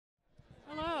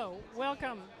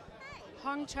welcome. Hi.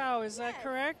 Hong Chau, is that Yes,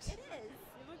 correct? It is.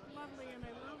 You look lovely and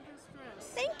I love this dress.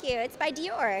 Thank you. It's by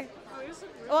Dior. Oh, is it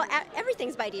really? Well,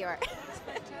 everything's by Dior.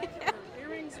 Spectacular.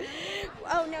 Earrings and everything?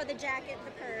 Oh no, the jacket,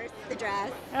 the purse, the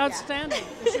dress. Outstanding.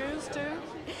 The shoes too?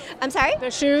 Yeah. I'm sorry? The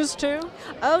shoes too?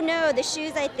 Oh no, the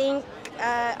shoes I think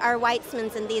are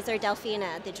Weitzman's and these are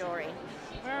Delfina, the jewelry.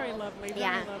 Very lovely. Very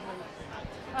Yeah.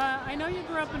 lovely. I know you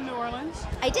grew up in New Orleans.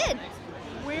 I did.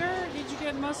 Where did you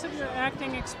get most of your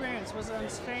acting experience? Was it on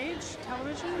stage,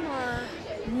 television, or?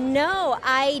 No,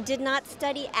 I did not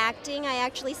study acting. I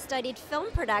actually studied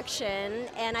film production,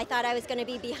 and I thought I was going to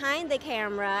be behind the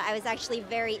camera. I was actually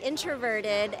very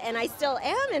introverted, and I still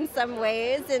am in some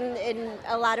ways in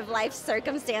a lot of life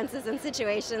circumstances and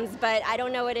situations, but I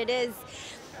don't know what it is.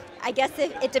 I guess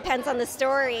it depends on the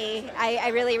story. I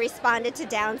really responded to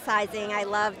Downsizing. I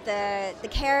love the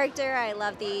character, I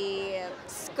love the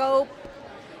scope,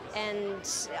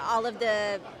 and all of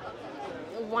the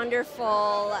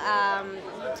wonderful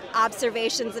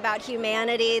observations about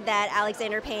humanity that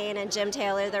Alexander Payne and Jim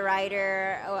Taylor, the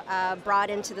writer, brought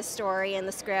into the story and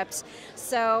the script.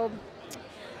 So,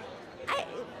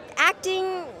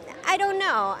 acting, I don't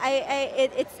know.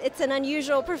 It's an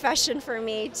unusual profession for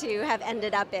me to have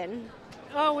ended up in.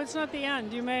 Oh, it's not the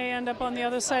end. You may end up on the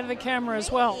other side of the camera as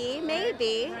well.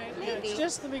 Maybe. Right. Yeah, it's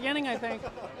just the beginning, I think.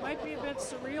 Might be a bit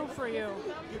surreal for you.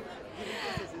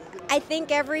 I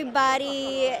think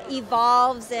everybody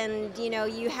evolves, and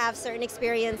you have certain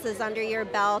experiences under your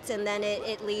belt, and then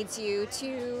it leads you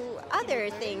to other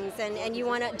things, and you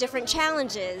want different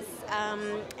challenges.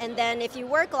 And then if you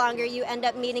work longer, you end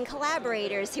up meeting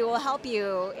collaborators who will help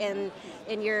you in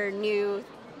your new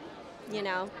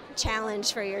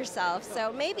challenge for yourself.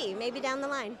 So maybe down the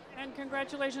line. And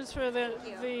congratulations for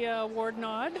the award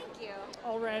nod. Thank you.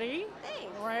 Already.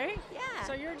 Thanks. Right? Yeah.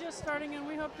 So you're just starting, and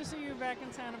we hope to see you back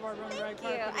in Santa Barbara on the right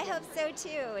Thank you. carpet I again. hope so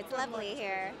too. It's lovely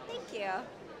here. Thank you.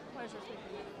 Pleasure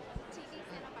speaking. TV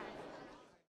Santa Barbara.